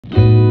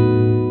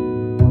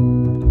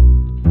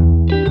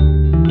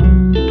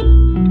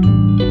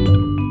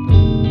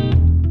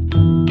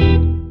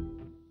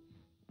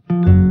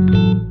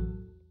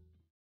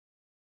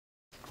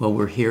Well,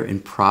 we're here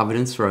in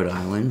Providence, Rhode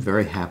Island,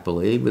 very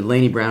happily, with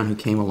Laynie Browne, who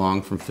came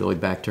along from Philly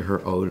back to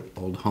her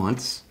old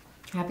haunts.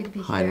 Happy to be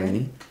Hi, here.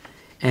 Laynie.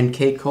 And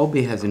Kate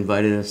Colby has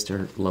invited us to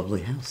her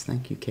lovely house.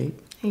 Thank you, Kate.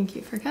 Thank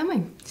you for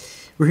coming.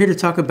 We're here to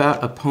talk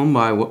about a poem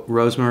by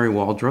Rosmarie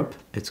Waldop.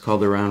 It's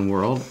called The Round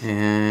World.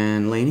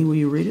 And Laynie, will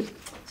you read it?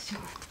 Sure.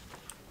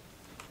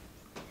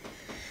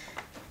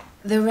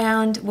 The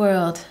Round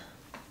World.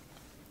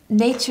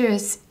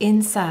 Nature's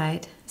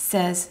inside,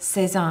 says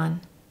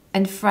Cezanne,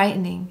 and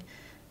frightening.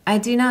 I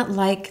do not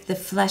like the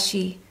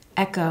fleshy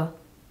echo.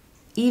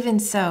 Even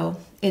so,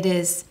 it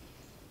is,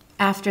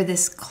 after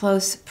this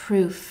close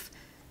proof,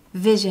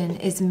 vision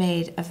is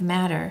made of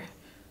matter.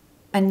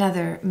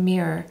 Another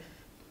mirror.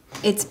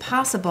 It's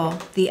possible,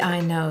 the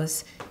eye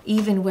knows,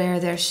 even where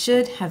there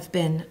should have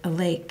been a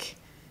lake.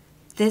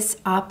 This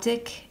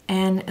optic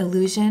an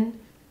illusion.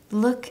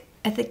 Look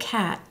at the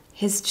cat,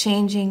 his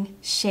changing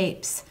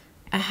shapes,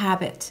 a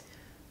habit,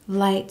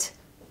 light,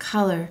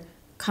 color,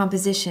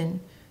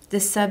 composition. The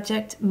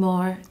subject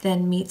more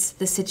than meets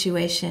the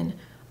situation,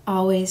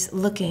 always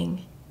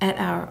looking at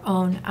our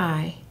own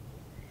eye.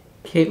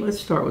 Kate, let's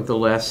start with the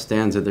last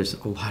stanza. There's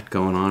a lot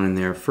going on in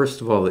there. First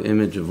of all, the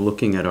image of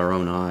looking at our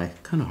own eye,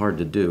 kind of hard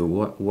to do.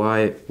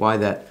 Why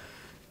that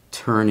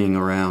turning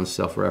around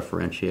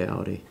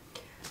self-referentiality?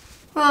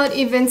 Well, it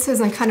evinces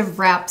and kind of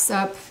wraps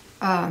up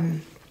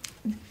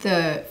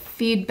the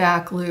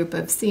feedback loop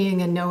of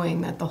seeing and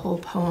knowing that the whole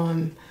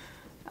poem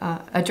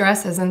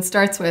addresses, and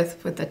starts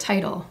with the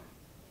title,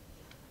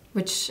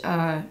 which,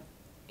 the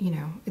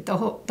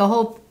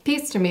whole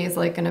piece to me is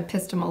like an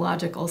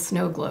epistemological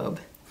snow globe.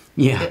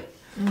 Yeah,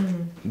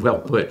 well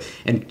put.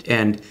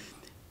 And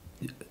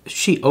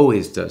she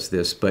always does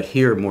this, but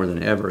here more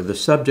than ever. The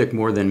subject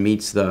more than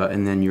meets the,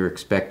 and then you're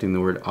expecting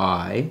the word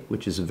I,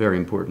 which is a very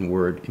important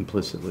word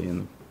implicitly in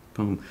the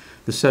poem.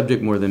 The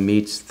subject more than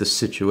meets the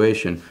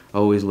situation,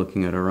 always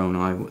looking at our own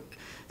eye.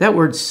 That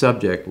word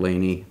subject,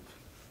 Laynie,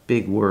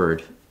 big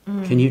word.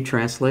 Can you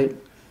translate?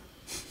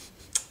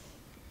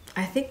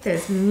 I think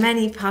there's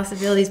many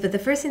possibilities, but the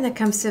first thing that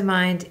comes to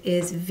mind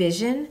is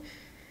vision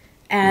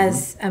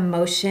as a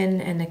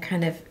motion and a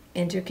kind of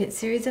intricate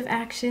series of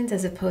actions,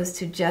 as opposed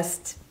to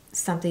just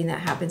something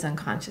that happens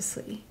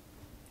unconsciously.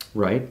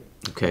 Right.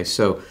 Okay.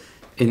 So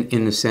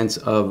in the sense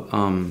of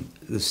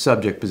the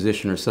subject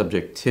position or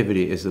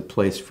subjectivity is the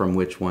place from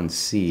which one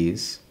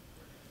sees.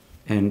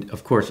 And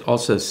of course,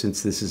 also,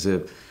 since this is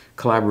a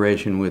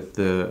collaboration with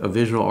a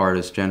visual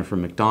artist, Jennifer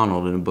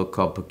MacDonald, in a book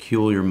called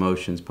Peculiar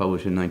Motions,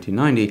 published in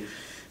 1990,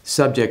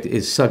 subject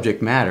is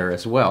subject matter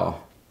as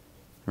well,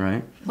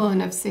 right? Well,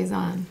 and of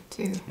Cezanne,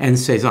 too. And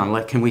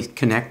Cezanne. Can we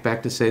connect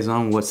back to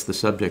Cezanne? What's the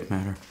subject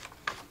matter?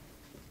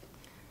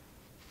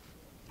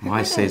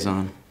 Why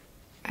Cezanne?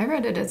 I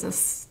read it as a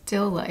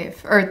still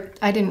life, or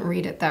I didn't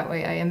read it that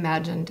way, I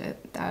imagined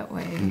it that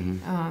way.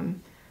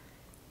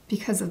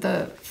 Because of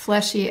the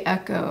fleshy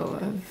echo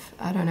of,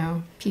 I don't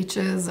know,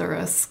 peaches or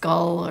a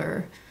skull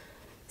or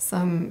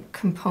some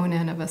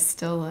component of a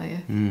still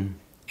life.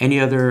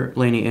 Any other,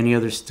 Laynie, any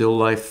other still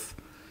life,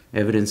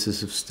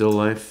 evidences of still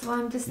life?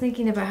 Well, I'm just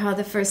thinking about how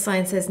the first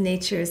line says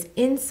nature's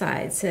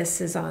inside, says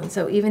Cezanne.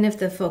 So even if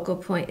the focal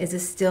point is a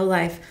still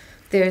life,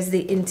 there's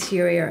the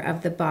interior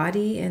of the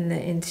body and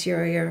the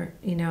interior,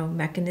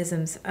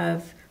 mechanisms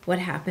of what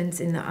happens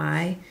in the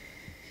eye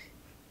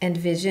and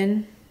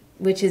vision,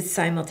 which is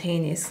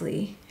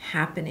simultaneously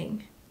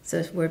happening.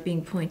 So we're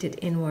being pointed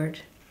inward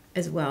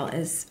as well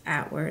as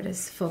outward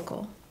as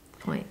focal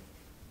point.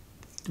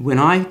 When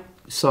I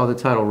saw the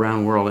title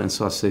Round World and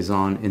saw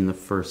Cezanne in the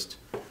first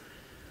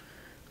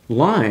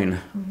line,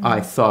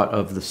 I thought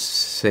of the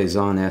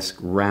Cezanne-esque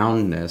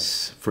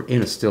roundness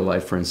in a still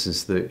life, for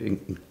instance, the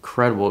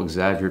incredible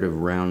exaggerative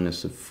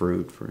roundness of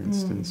fruit, for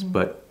instance.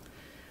 But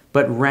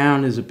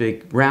round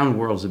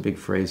world is a big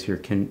phrase here.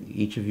 Can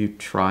each of you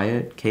try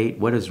it? Kate,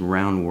 what does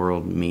round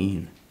world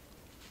mean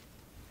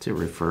to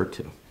refer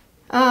to?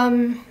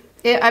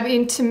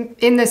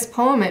 In this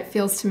poem, it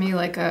feels to me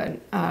like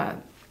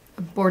a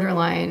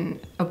borderline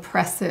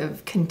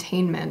oppressive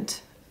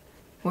containment,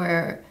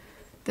 where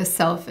the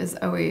self is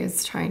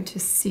always trying to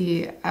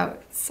see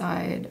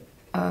outside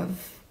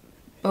of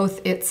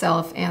both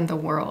itself and the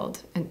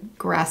world, and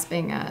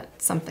grasping at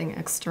something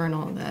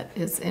external that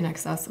is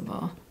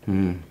inaccessible.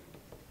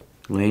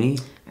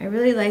 Laynie? I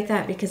really like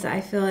that because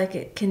I feel like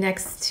it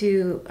connects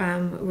to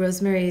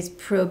Rosmarie's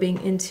probing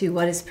into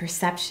what is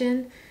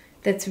perception.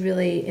 That's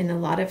really in a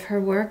lot of her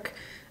work.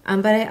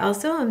 But I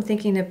also am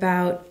thinking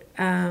about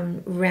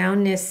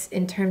roundness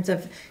in terms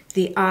of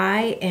the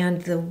eye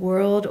and the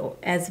world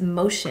as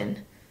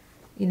motion.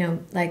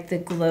 Like the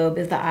globe,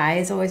 the eye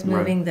is always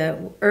moving,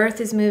 the earth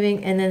is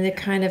moving, and then the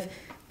kind of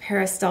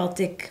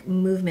peristaltic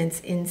movements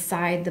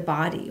inside the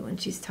body when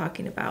she's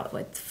talking about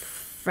what's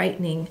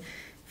frightening,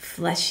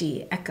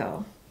 fleshy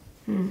echo.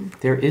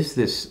 There is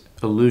this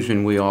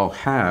illusion we all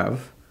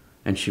have,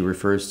 and she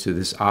refers to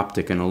this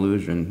optic and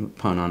illusion,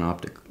 pun on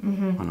optic,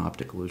 on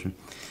optic illusion,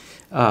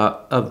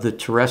 of the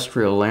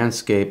terrestrial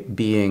landscape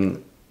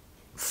being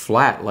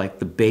flat, like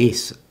the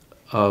base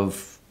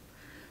of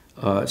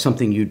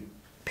something you'd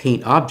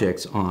paint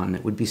objects on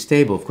that would be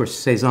stable. Of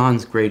course,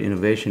 Cézanne's great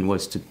innovation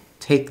was to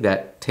take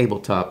that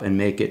tabletop and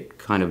make it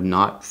kind of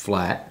not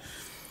flat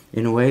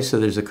in a way, so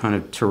there's a kind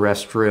of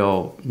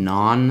terrestrial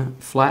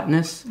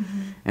non-flatness.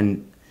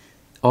 And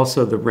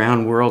also the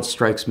round world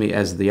strikes me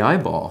as the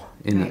eyeball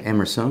in the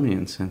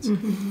Emersonian sense.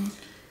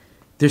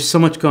 There's so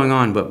much going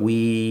on, but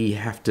we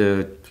have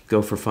to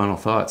go for final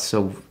thoughts.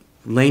 So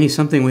Laynie,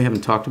 something we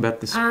haven't talked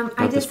about this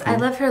I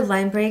love her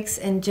line breaks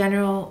in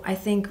general. I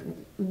think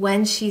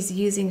when she's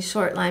using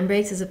short line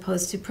breaks as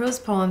opposed to prose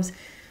poems,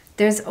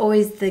 there's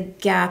always the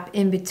gap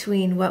in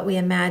between what we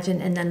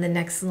imagine and then the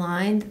next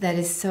line that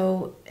is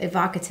so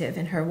evocative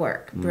in her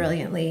work,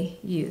 brilliantly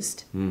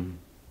used.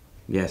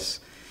 Yes.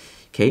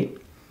 Kate?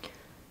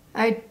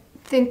 I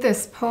think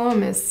this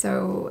poem is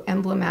so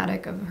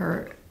emblematic of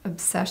her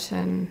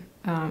obsession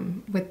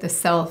with the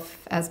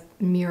self as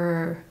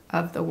mirror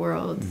of the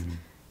world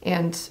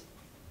and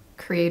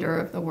creator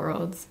of the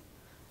world.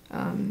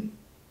 Every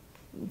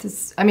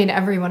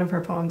one of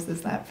her poems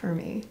is that for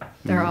me.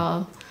 They're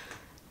all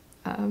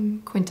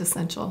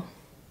quintessential.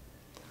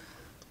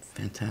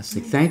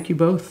 Fantastic. Thank you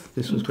both.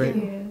 This was great.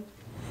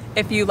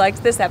 If you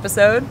liked this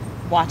episode,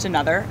 watch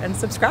another and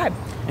subscribe.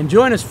 And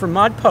join us for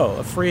ModPo,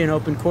 a free and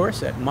open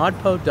course at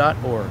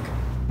modpo.org.